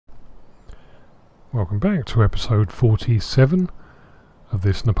Welcome back to episode 47 of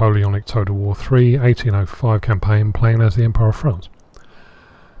this Napoleonic Total War III 1805 campaign, playing as the Empire of France.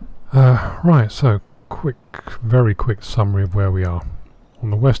 Right, so very quick summary of where we are. On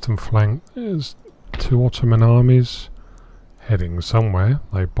the western flank there's two Ottoman armies heading somewhere.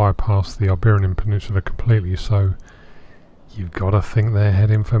 They bypassed the Iberian Peninsula completely, so you've got to think they're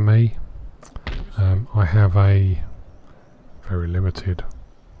heading for me. I have a very limited...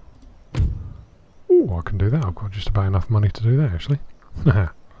 Oh, I can do that. I've got just about enough money to do that, actually. So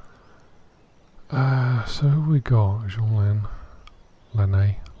who have we got? Jean-Lan,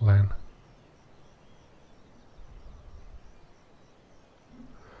 Lan.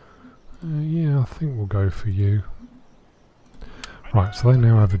 Yeah, I think we'll go for you. Right, so they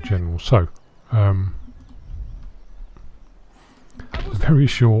now have a general. So, very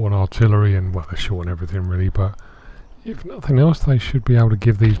short on artillery, and well, they're short on everything really, but if nothing else, they should be able to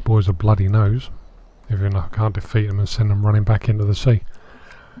give these boys a bloody nose. Even I can't defeat them and send them running back into the sea.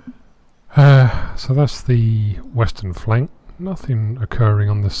 So that's the western flank. Nothing occurring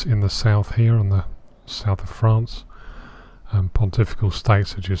on this in the south here, on the south of France. Pontifical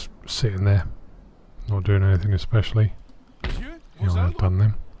states are just sitting there, not doing anything especially. I've done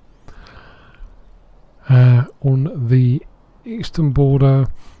them. On the eastern border,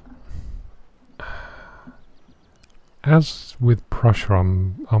 as with Prussia,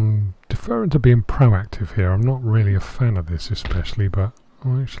 I'm deferring to being proactive here. I'm not really a fan of this especially, but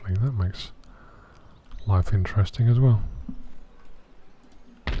actually that makes life interesting as well.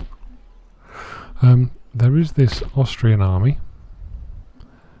 There is this Austrian army.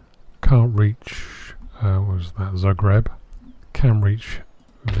 Can't reach, what was that, Zagreb. Can reach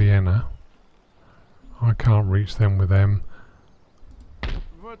Vienna. I can't reach them with them.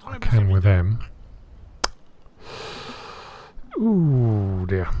 I can with them. Ooh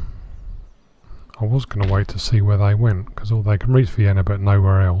dear. I was going to wait to see where they went, because they can reach Vienna but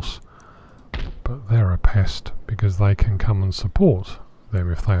nowhere else. But they're a pest, because they can come and support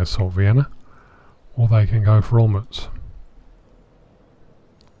them if they assault Vienna, or they can go for Olmütz.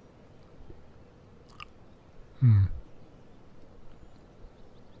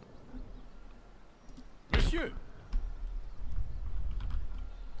 Monsieur.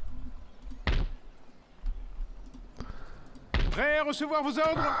 Prêt à recevoir vos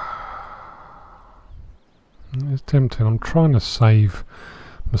ordres? It's tempting. I'm trying to save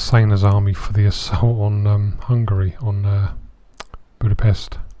Masséna's army for the assault on Hungary, on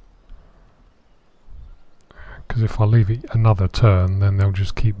Budapest. Because if I leave it another turn, then they'll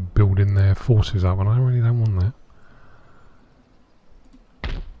just keep building their forces up, and I really don't want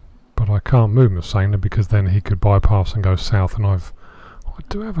that. But I can't move Masséna because then he could bypass and go south, and I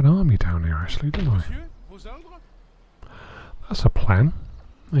do have an army down here actually, don't I? That's a plan.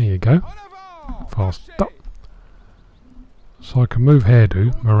 There you go. Fast up. So I can move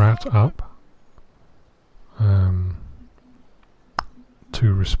Hairdo, Murat up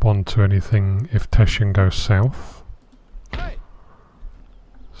to respond to anything if Teschen goes south.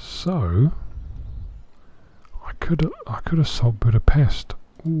 So I could assault Budapest.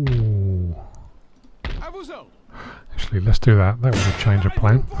 Ooh. Actually, let's do that. That was a change of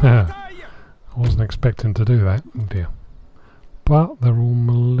plan. I wasn't expecting to do that. Oh dear. But they're all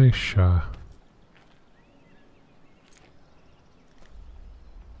militia.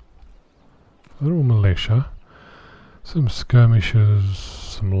 They're all militia. Some skirmishers,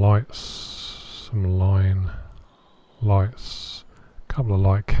 some lights, some line, lights, a couple of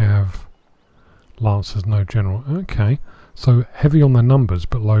light cav, lancers, no general. Okay, so heavy on their numbers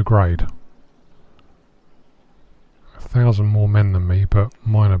but low grade. 1,000 more men than me, but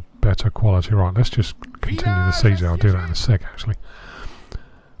mine are better quality. Right, let's just continue the siege. I'll do that in a sec actually.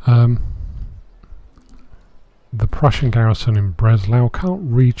 The Prussian garrison in Breslau can't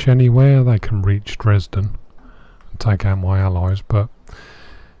reach anywhere. They can reach Dresden and take out my allies, but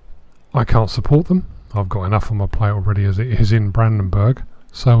I can't support them. I've got enough on my plate already as it is in Brandenburg.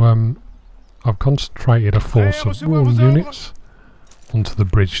 So I've concentrated a force of raw units onto the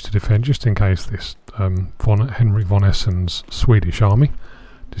bridge to defend, just in case this Henry von Essen's Swedish army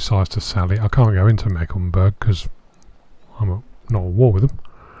decides to sally. I can't go into Mecklenburg because I'm not at war with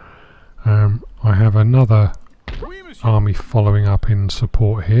them. I have another army following up in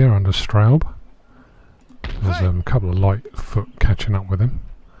support here under Straub. There's a couple of light foot catching up with him,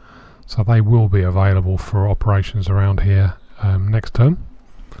 so they will be available for operations around here next turn.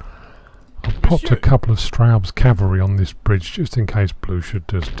 I've popped a couple of Straub's cavalry on this bridge just in case Blue should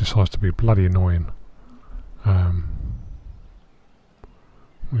decides to be bloody annoying.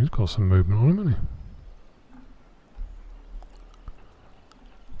 He's got some movement on him, hasn't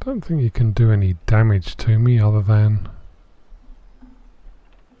don't think you can do any damage to me other than...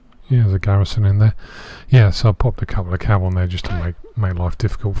 Yeah, there's a garrison in there. Yeah, so I popped a couple of cav on there just to make life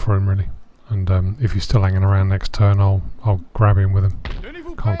difficult for him, really. And if he's still hanging around next turn, I'll grab him with him.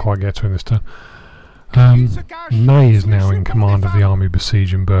 Can't quite get to him this turn. Ney is now in command of the army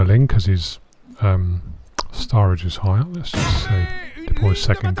besieging Berlin because his starage is higher. Let's just see. Deploy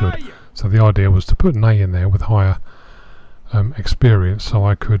second, good. So the idea was to put Ney in there with higher experience so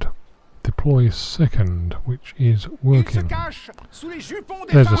I could deploy second, which is working.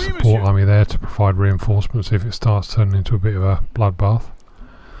 There's a support army there to provide reinforcements if it starts turning into a bit of a bloodbath.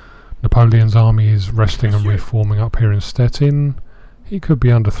 Napoleon's army is resting and reforming up here in Stettin. He could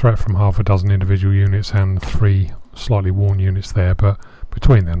be under threat from half a dozen individual units and 3 slightly worn units there, but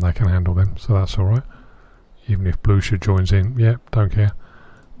between them they can handle them, so that's alright. Even if Blucher joins in, yep, don't care.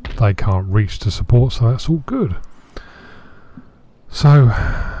 They can't reach to support, so that's all good. So,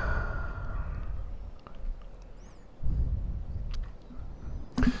 I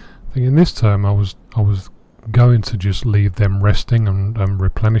think in this term I was going to just leave them resting and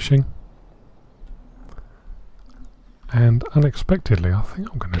replenishing. And unexpectedly, I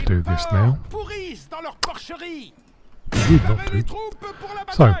think I'm going to do this now.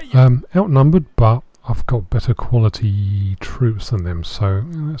 So, outnumbered, but I've got better quality troops than them, so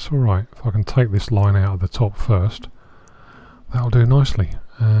that's alright. If I can take this line out of the top first, that'll do nicely.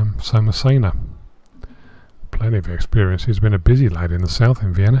 So Masséna, plenty of experience. He's been a busy lad in the south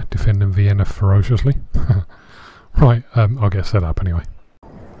in Vienna, defending Vienna ferociously. Right, I'll get set up anyway.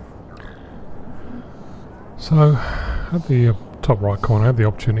 So, at the top right corner, I had the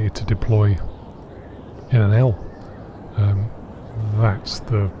opportunity to deploy in an L. That's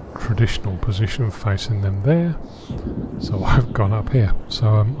the traditional position facing them there. So I've gone up here. So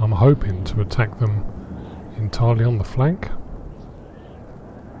I'm hoping to attack them entirely on the flank.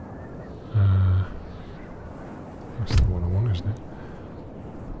 That's the one I want, isn't it?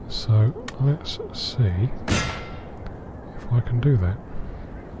 So let's see if I can do that.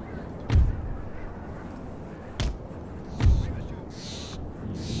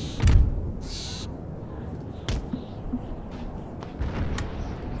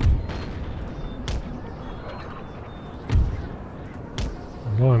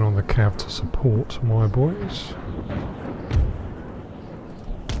 Relying on the cav to support my boys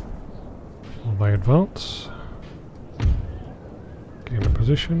while they advance. Get in a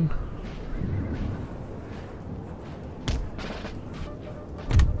position.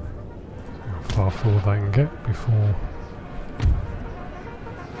 See how far forward they can get before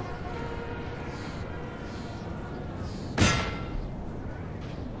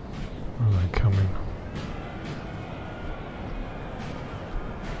are they coming?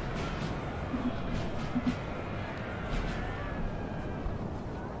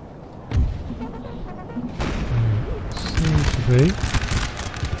 Be.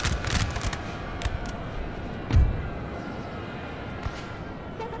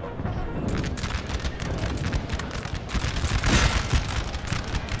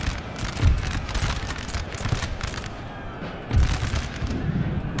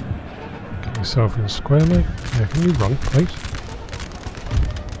 Get yourself in square, mate. Yeah, can you run, please?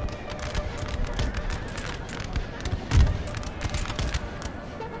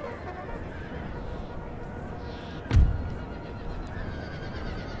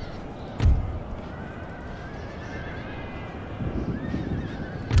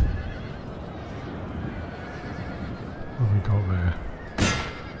 What have we got there?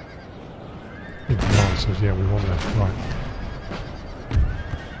 Advances, yeah, we want that, right.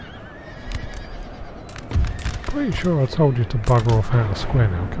 Pretty sure I told you to bugger off out of the square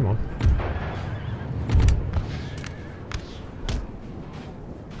now, come on.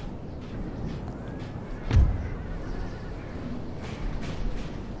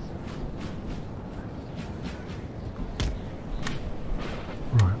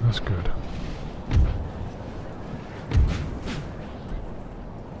 Right, that's good.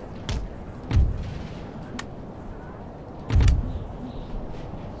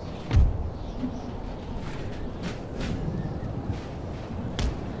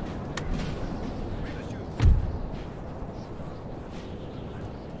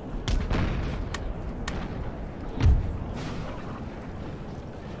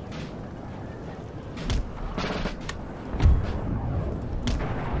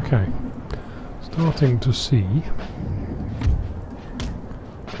 Okay, starting to see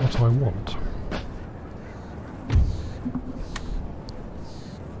what I want.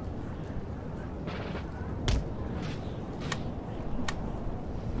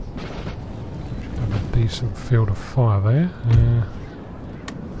 Should have a decent field of fire there.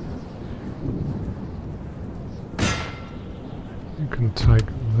 can take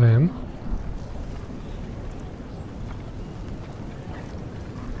them.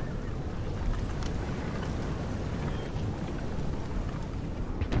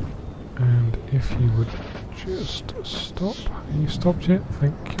 And if you would just stop. Are you stopped yet?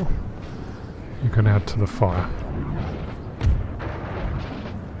 Thank you. You can add to the fire.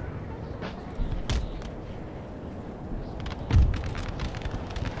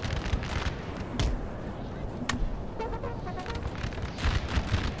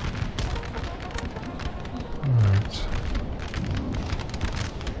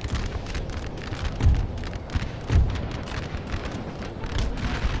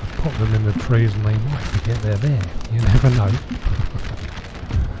 Pop them in the trees and they might forget they're there. You never know.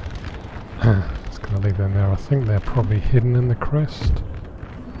 Just going to leave them there. I think they're probably hidden in the crest.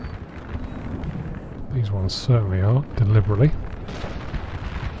 These ones certainly are, deliberately.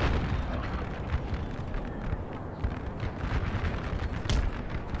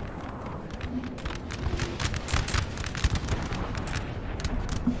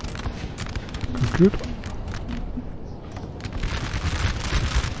 Good.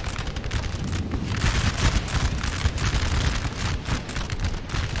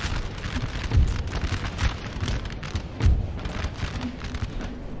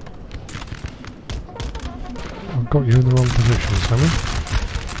 I've got you in the wrong position, Sammy.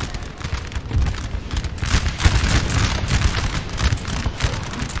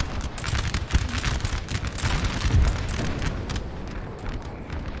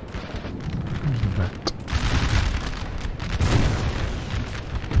 Where's the vet?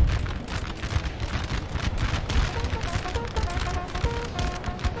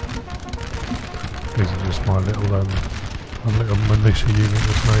 These are just my little militia unit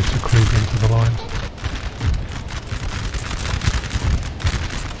that's managed to creep into the lines.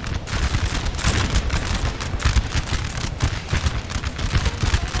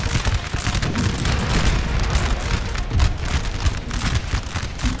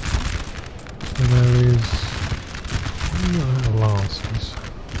 There is lances.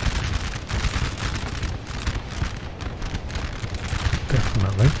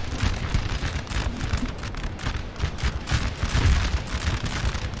 Definitely.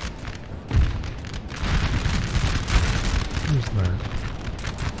 Who's there?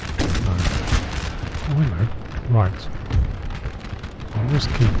 No. Oh, I know. Right. I was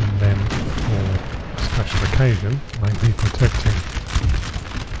keeping them for a special occasion, mainly protecting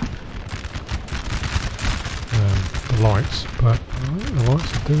the lights, but I think the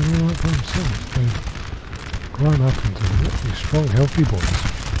lights are doing alright by themselves. They've grown up into really strong, healthy boys.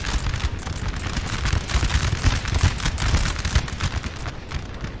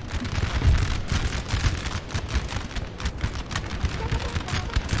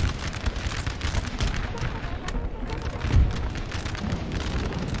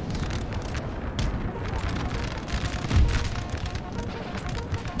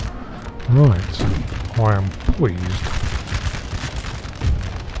 Right, I am pleased.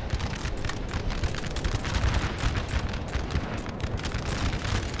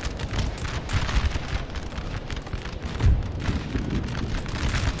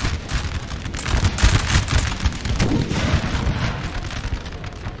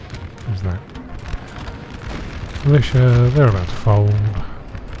 Who's that? Militia, they're about to fold.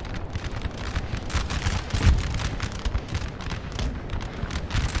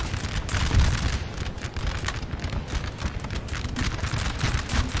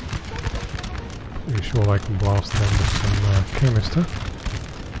 Pretty sure they can blast them with some canister.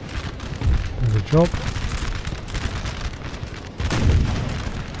 Do the job.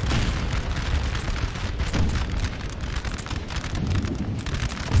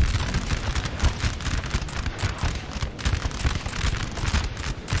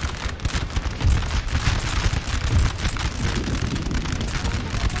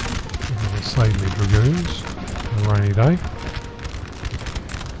 Save me dragoons on a rainy day.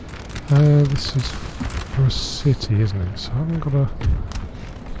 This is for a city, isn't it? So I haven't got to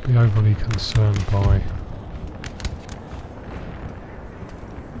be overly concerned by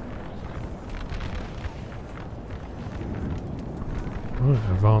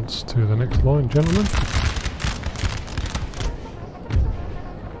right, advance to the next line, gentlemen.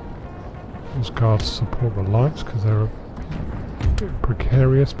 Those guards support the lights because they're a bit of a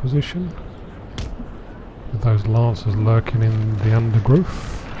precarious position with those lancers lurking in the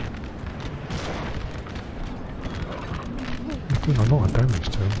undergrowth. Doing a lot of damage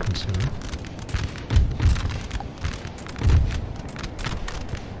to him, considering.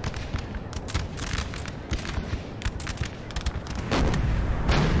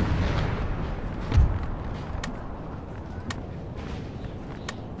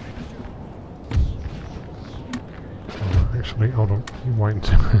 Actually, hold on. You wait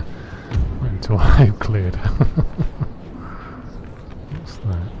until wait until I've cleared. What's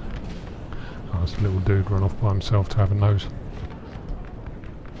that? Oh, it's a little dude run off by himself to have a nose.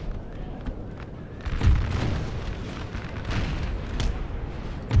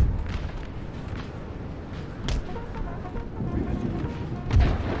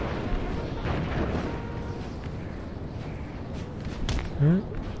 Okay.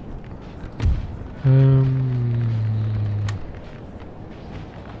 Oh.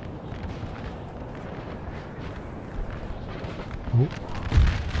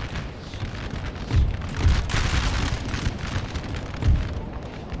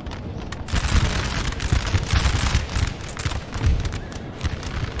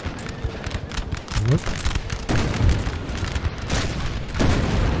 Look.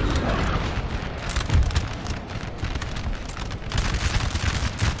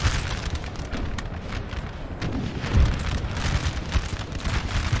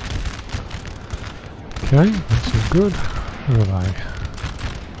 Okay, that's all good. Who are they?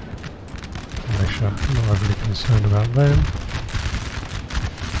 Militia. Not overly concerned about them.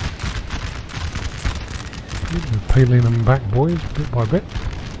 We're peeling them back, boys, bit by bit.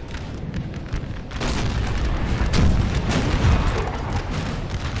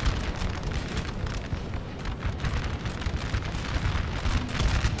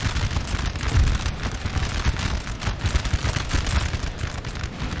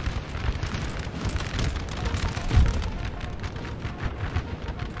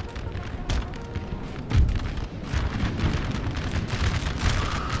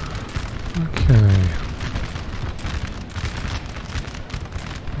 Okay.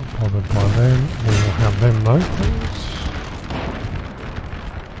 Not bothered by them. We'll have them though, please.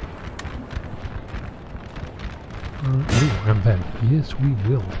 Ooh, and then. Yes, we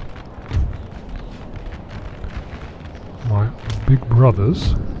will. My big brothers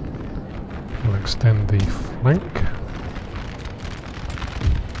will extend the flank.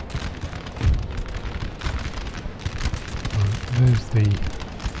 There's the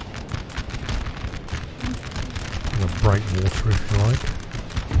breakwater, if you like.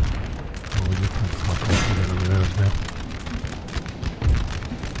 Oh, you can fuck off with them those now.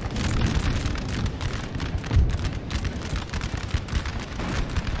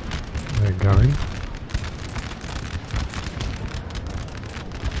 They're going.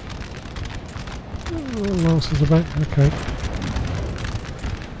 Oh, Lancers are back, okay.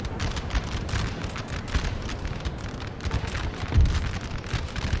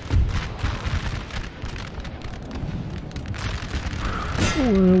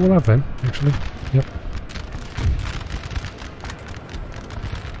 We'll have them, actually. Yep.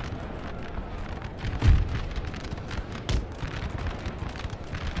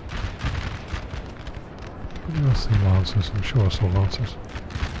 I see lancers, I'm sure I saw lancers.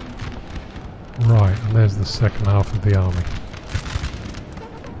 Right, and there's the second half of the army.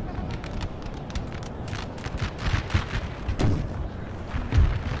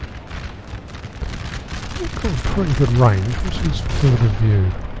 Got pretty good range. What's his field of view?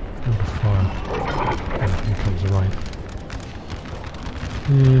 Field of fire. Oh, here comes the rain.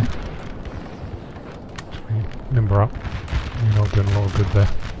 Yeah. Just limber up. You're not doing a lot of good there.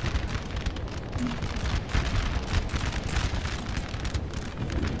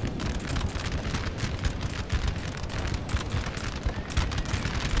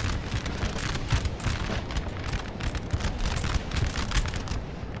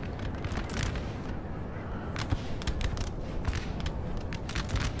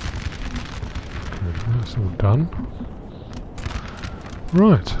 That's all done.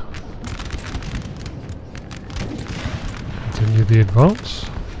 Right. Continue the advance.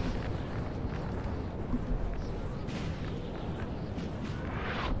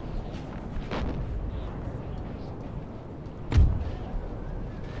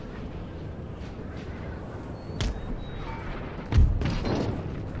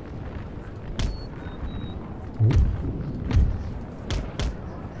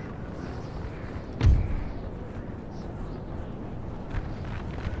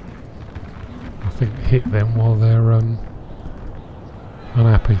 Hit them while they're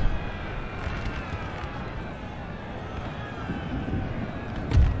unhappy.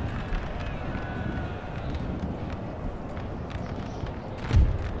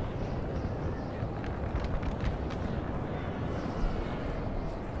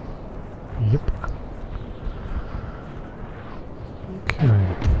 Yep.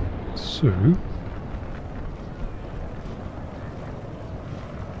 Okay. So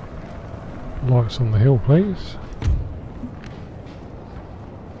lights on the hill, please.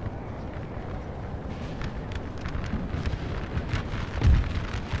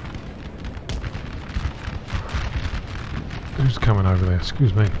 Who's coming over there?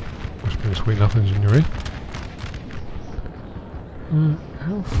 Excuse me. Must have been sweet nothings in your ear.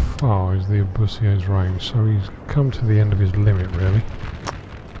 How far is the Abussier's range? So he's come to the end of his limit, really.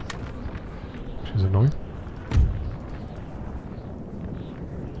 Which is annoying.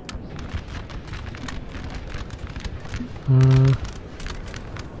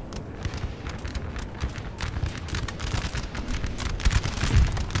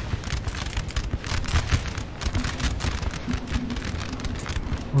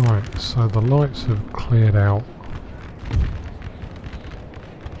 Right, so the lights have cleared out.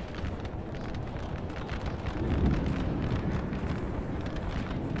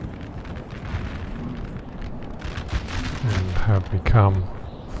 And have become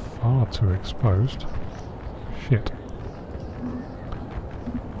far too exposed. Shit.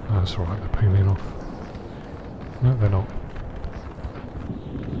 Oh, that's alright, they're peeling off. No, they're not.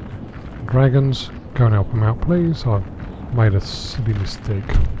 Dragons, go and help them out, please. I've made a silly mistake.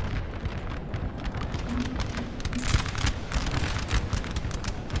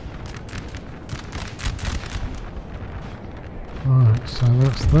 Right, so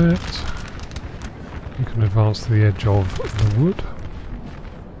that's that. You can advance to the edge of the wood.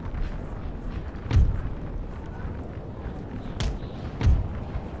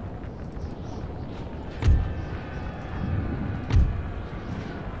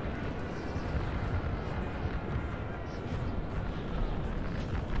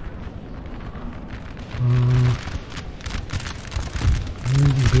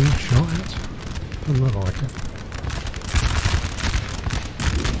 Really being shot at? Doesn't look like it.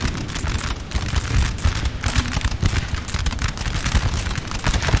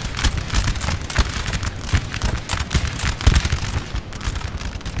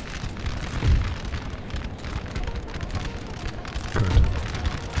 Good.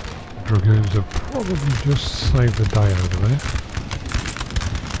 Dragoons have probably just saved the day over there.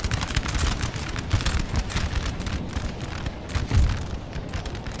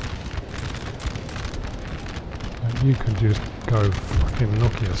 You can just go fucking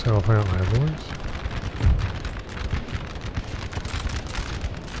knock yourself out there, boys.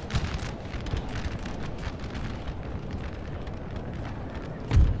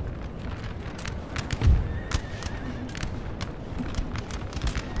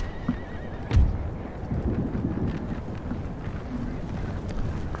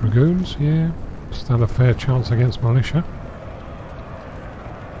 Dragoons, yeah, stand a fair chance against militia.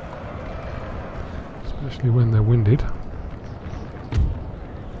 Especially when they're winded.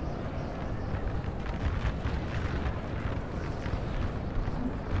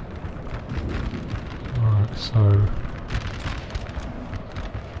 Right, so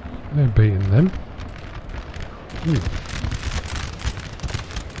they're beating them. Ooh.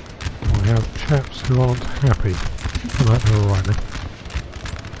 We have chaps who aren't happy. Oh, they're alright then.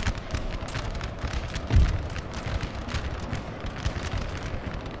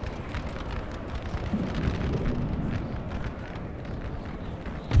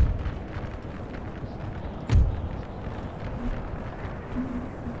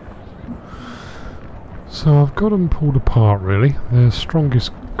 So I've got them pulled apart really. Their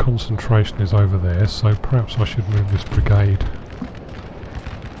strongest concentration is over there, so perhaps I should move this brigade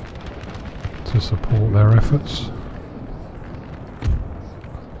to support their efforts.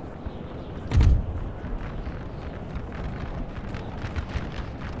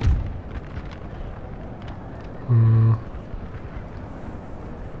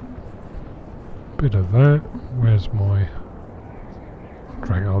 Bit of that. Where's my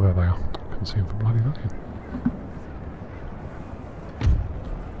dragon? Oh, there they are. I can see them for bloody looking.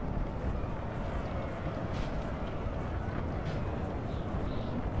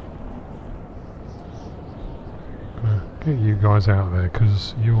 Get you guys out there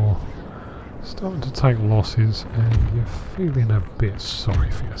because you're starting to take losses and you're feeling a bit sorry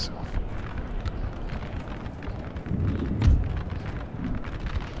for yourself.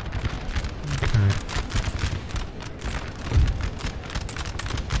 Okay.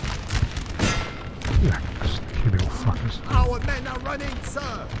 Yeah, sneaky little fuckers. Our men are running,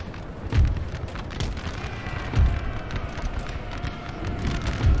 sir!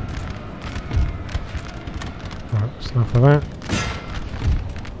 Right, that's enough of that.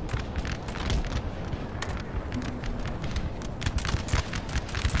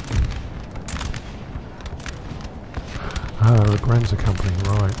 Ah, the Grands are company,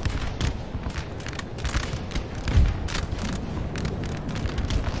 right.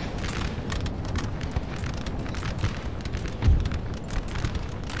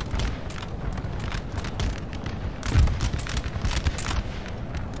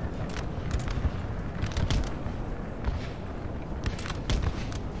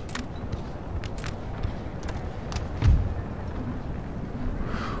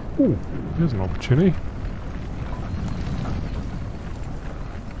 Ooh, there's an opportunity.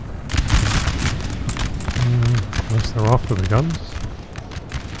 Unless they're after the guns,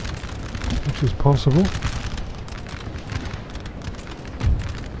 which is possible.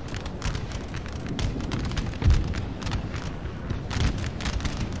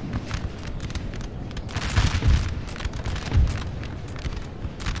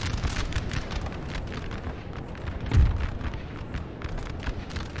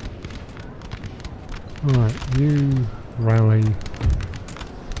 Right, you rally,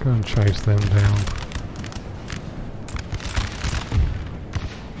 go and chase them down.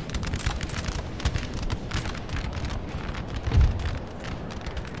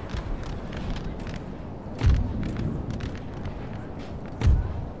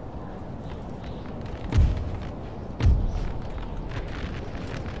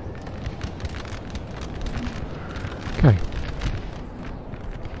 Okay.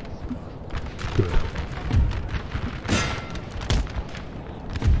 Good.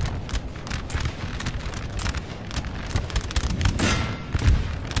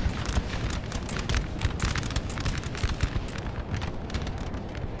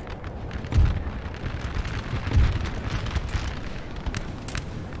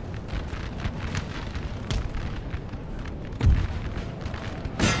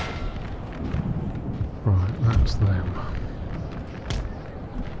 Right, that's them.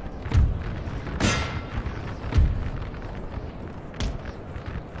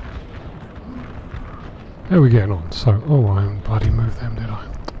 How are we getting on? So, oh, I didn't bloody move them, did I?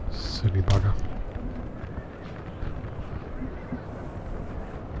 Silly bugger.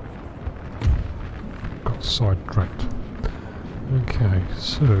 Got sidetracked. Okay,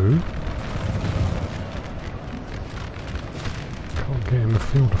 so can't get in the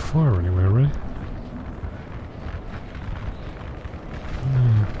field of fire anywhere, really.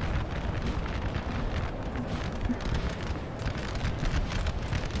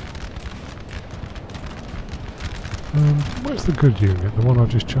 Where's the good unit? The one I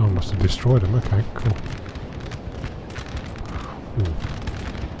just charmed must have destroyed him. Okay, cool. Ooh.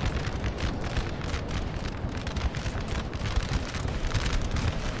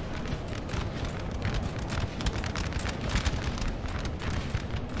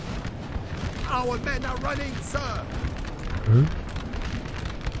 Our men are running, sir. Who?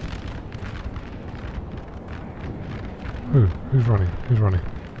 Who? Who's running? Who's running?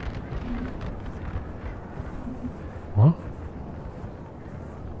 What?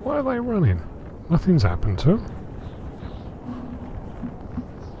 Why are they running? Nothing's happened to them.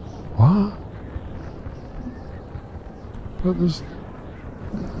 What? But there's...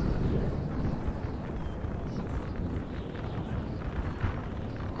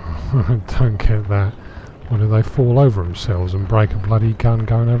 I don't get that. Why do they fall over themselves and break a bloody gun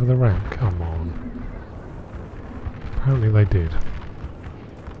going over the ramp? Come on. Apparently they did.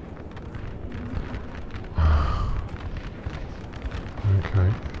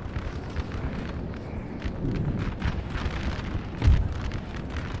 Okay.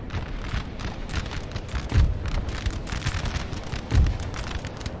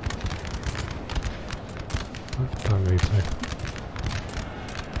 Don't need to.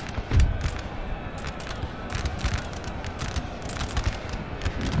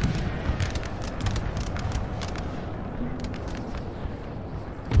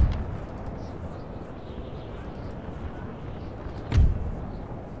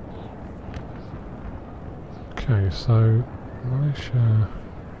 Okay, so Malaysia.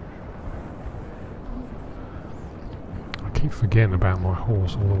 I keep forgetting about my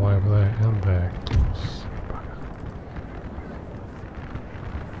horse all the way over there and there.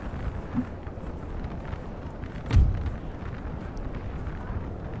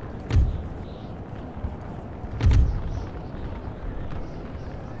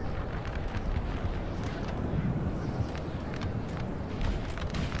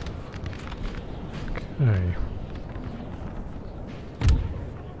 Okay.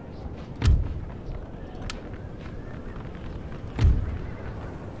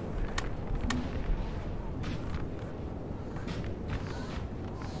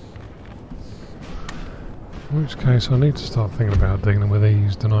 In which case I need to start thinking about dealing with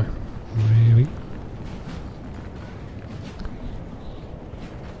these, don't I? Really?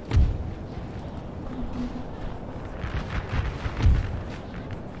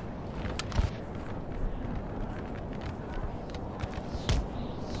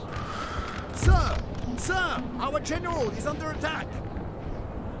 Sir! Sir! Our general is under attack!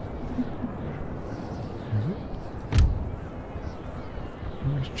 Is it?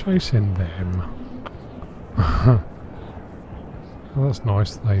 Who's chasing them? Oh, that's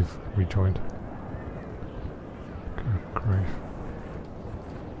nice, they've rejoined. Good grief.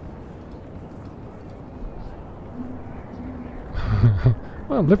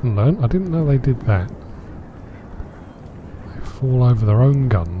 Well, live and learn. I didn't know they did that. They fall over their own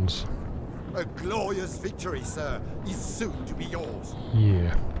guns. A glorious victory, sir, is soon to be yours.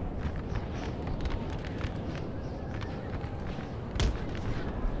 Yeah.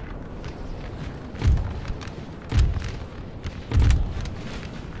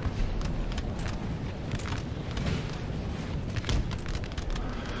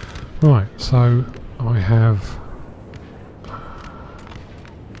 Right, so I have...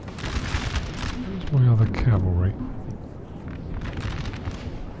 Where's my other cavalry?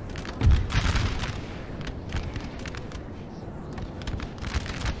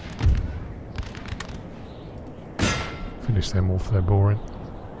 Finish them off, they're boring.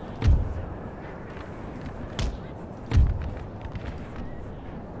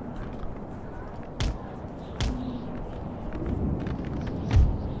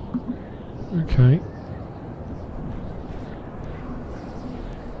 Okay.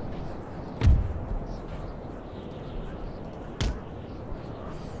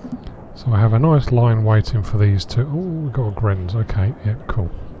 So I have a nice line waiting for these two. Oh, we've got a Grens. Okay, yeah, cool.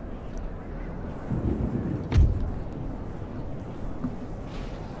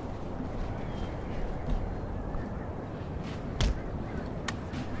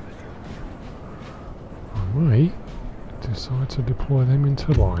 I may decide to deploy them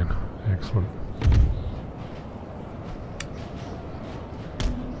into line. Excellent.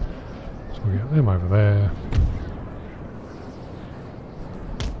 So we get them over there.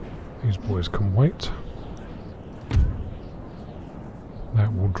 These boys can wait.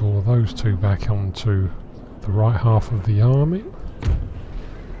 That will draw those two back onto the right half of the army.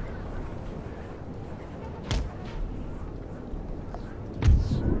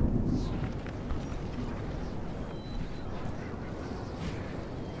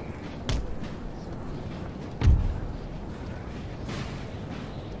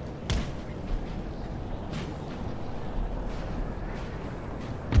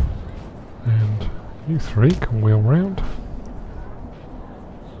 You three can wheel round.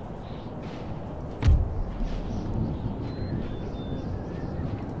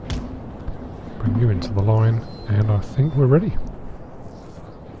 Bring you into the line, and I think we're ready.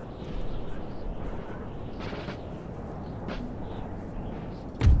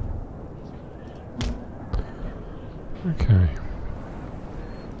 Okay.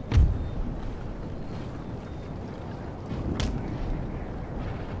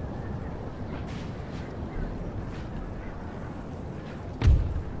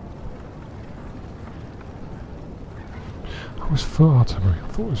 It was foot artillery. I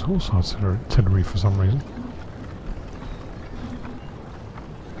thought it was horse artillery for some reason.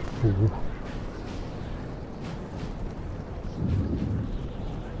 Fool.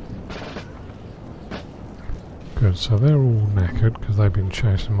 Good, so they're all knackered because they've been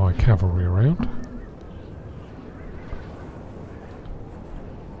chasing my cavalry around.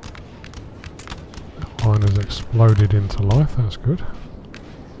 The line has exploded into life, that's good.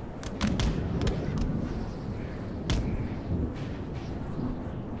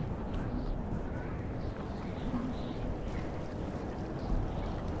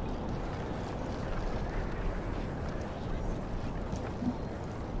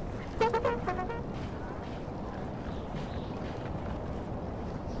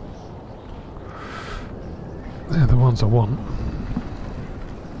 They're the ones I want.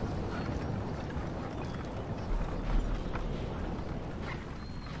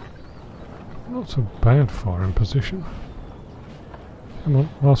 Not so bad firing position. Come on,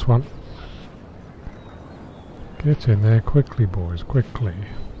 last one. Get in there quickly, boys, quickly.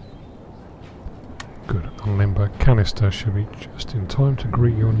 Good, a limber canister should be just in time to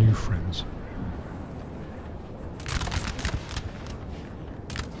greet your new friends.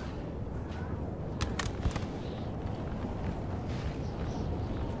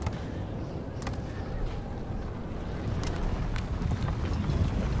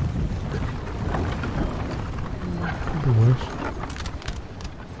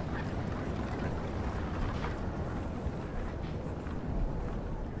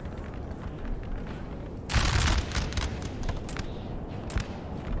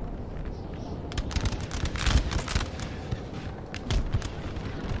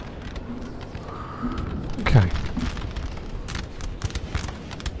 Okay.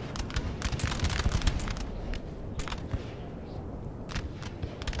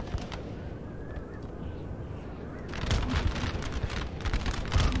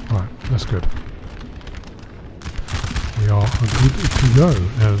 Right, that's good. We are good to go,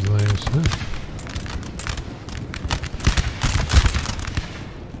 as they say.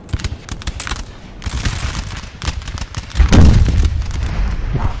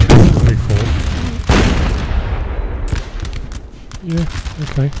 Yeah,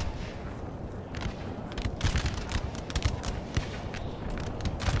 okay.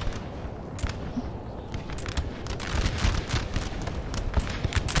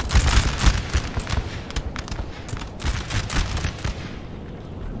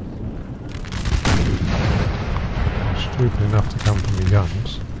 Stupid enough to come from the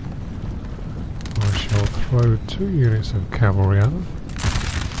guns. I shall throw 2 units of cavalry at them.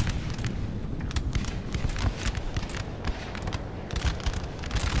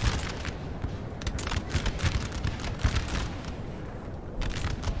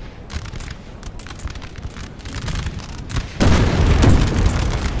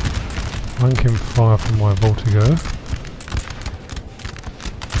 Flanking fire from my Voltigeur.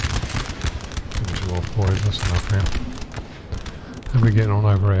 Finish them off, boys, that's enough now. How are we getting on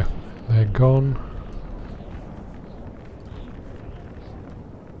over here? They're gone.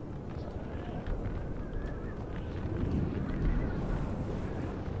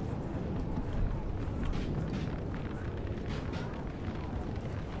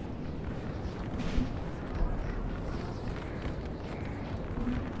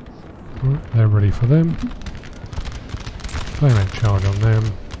 Right, they're ready for them. Bayonet charge on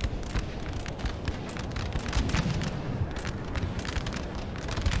them.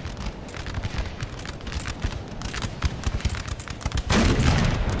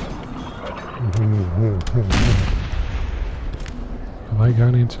 Are they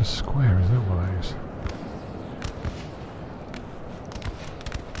going into square? Is that what that is?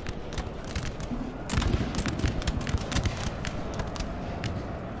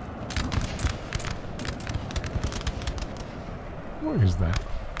 What is that?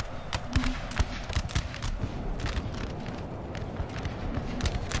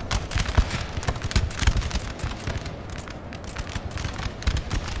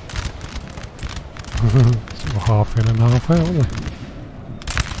 Sort of half in and half out, aren't they?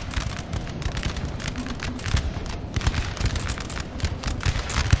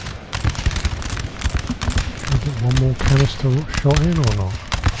 Can I get one more canister shot in or not?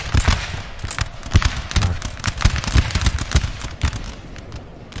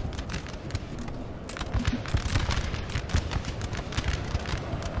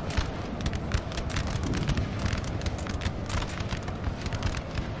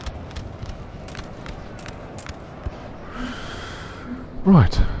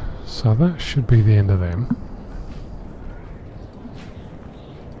 Right, so that should be the end of them.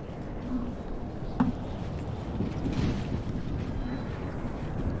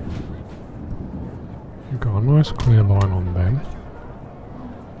 You've got a nice clear line on them.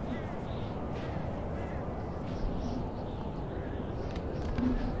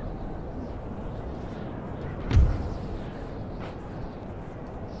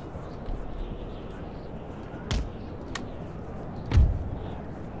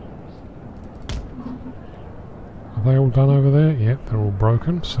 Are they all done over there? Yep, they're all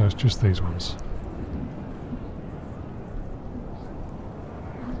broken, so it's just these ones.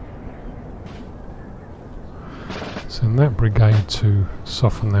 Send that brigade to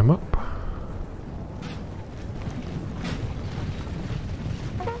soften them up.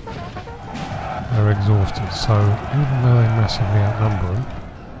 They're exhausted, so even though they massively outnumber them,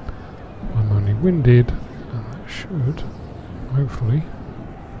 I'm only winded, and that should, hopefully,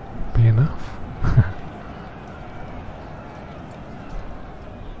 be enough.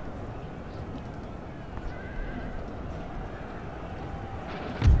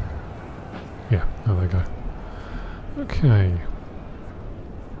 Yeah, there they go. Okay.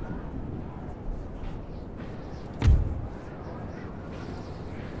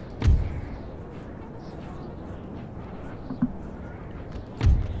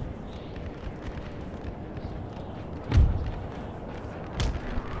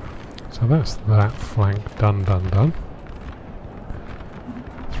 So that's that flank done.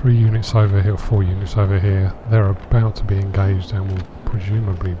 3 units over here, 4 units over here. They're about to be engaged and will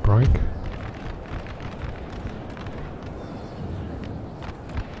presumably break.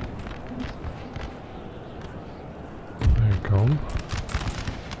 They're gone.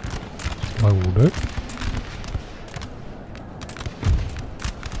 Slow will do.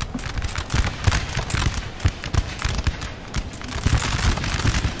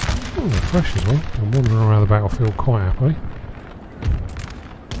 Oh, they're fresh as well. I'm wandering around the battlefield quite happily.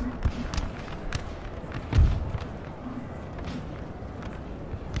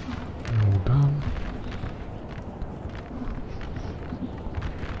 All done.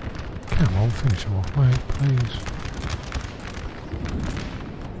 finish him off. Wait, please.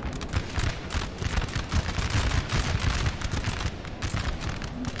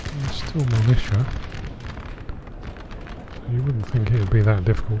 There's still militia. So you wouldn't think it would be that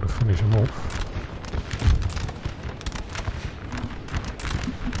difficult to finish him off.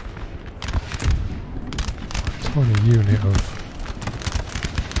 Tiny unit of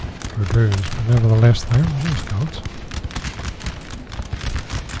dragoons, but nevertheless they are horse guards.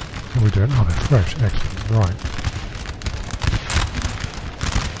 How are we doing? Oh, they're fresh. Excellent. Right.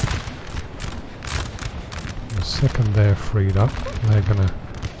 The second they're freed up, they're going to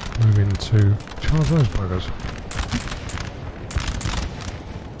move into charge those buggers.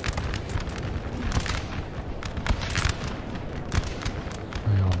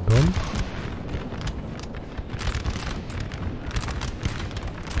 They are done.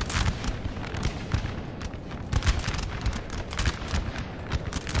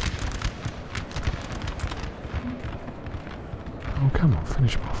 Oh, come on,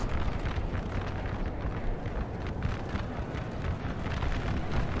 finish them off.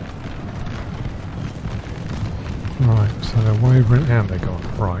 Right, so they're wavering and they're gone.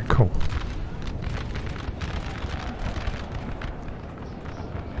 Right, cool.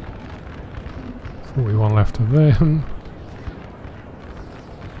 $41 left of them.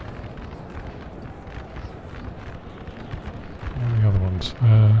 And the other ones,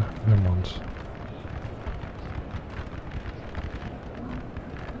 them ones.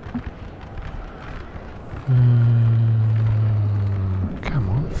 Come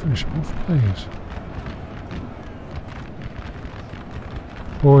on, finish them off, please.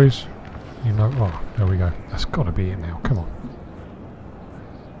 Boys, you know, oh, there we go. That's got to be it now, come on.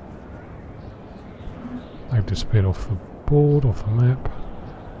 They've disappeared off the board, off the map.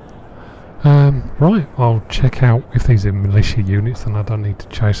 Right, I'll check out if these are militia units, then I don't need to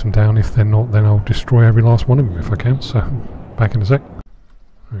chase them down. If they're not, then I'll destroy every last one of them if I can. So, back in a sec.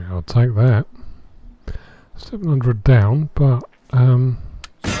 Right, I'll take that. 700 down, but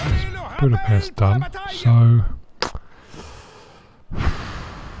Budapest done, so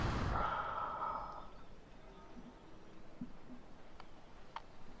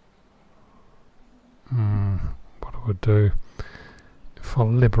what I would do if I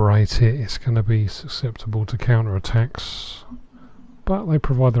liberate it, it's going to be susceptible to counter-attacks, but they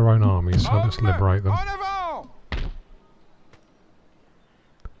provide their own army, so let's liberate them.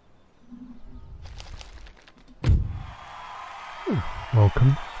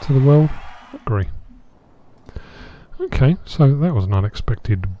 Welcome to the world, Hungary. Okay, so that was an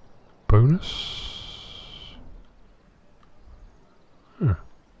unexpected bonus. Huh.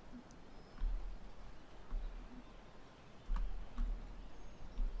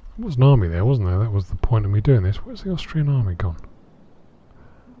 There was an army there, wasn't there? That was the point of me doing this. Where's the Austrian army gone?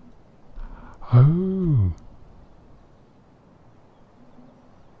 Oh.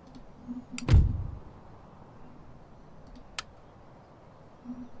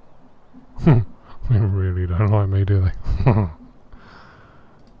 They really don't like me, do they?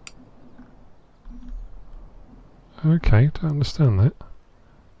 Okay, don't understand that.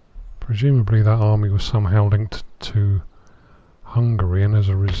 Presumably that army was somehow linked to Hungary, and as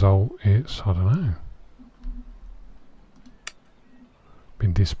a result it's, I don't know,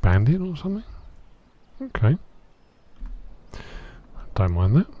 been disbanded or something? Okay. Don't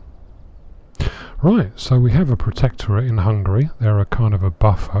mind that. Right, so we have a protectorate in Hungary. They're a kind of a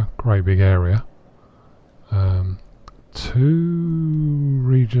buffer, great big area. 2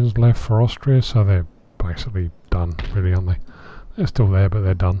 regions left for Austria, so they're basically done, really, aren't they? They're still there, but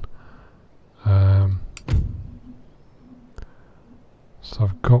they're done. So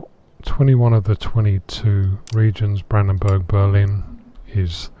I've got 21 of the 22 regions. Brandenburg, Berlin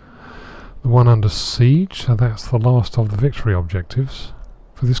is the one under siege, so that's the last of the victory objectives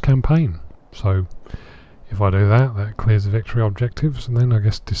for this campaign. So if I do that, that clears the victory objectives, and then I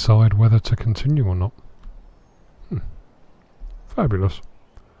guess decide whether to continue or not. Fabulous.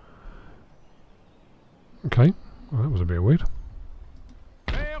 Okay, well, that was a bit weird.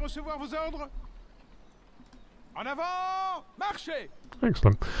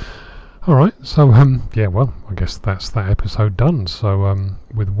 Excellent. Alright, so yeah, well, I guess that's that episode done. So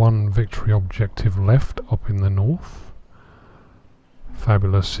with 1 victory objective left up in the north,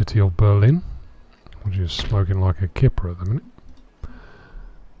 fabulous city of Berlin, which is smoking like a kipper at the minute.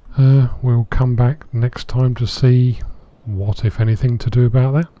 We'll come back next time to see what, if anything, to do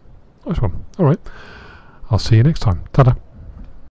about that. Nice one. Alright, I'll see you next time. Ta-da.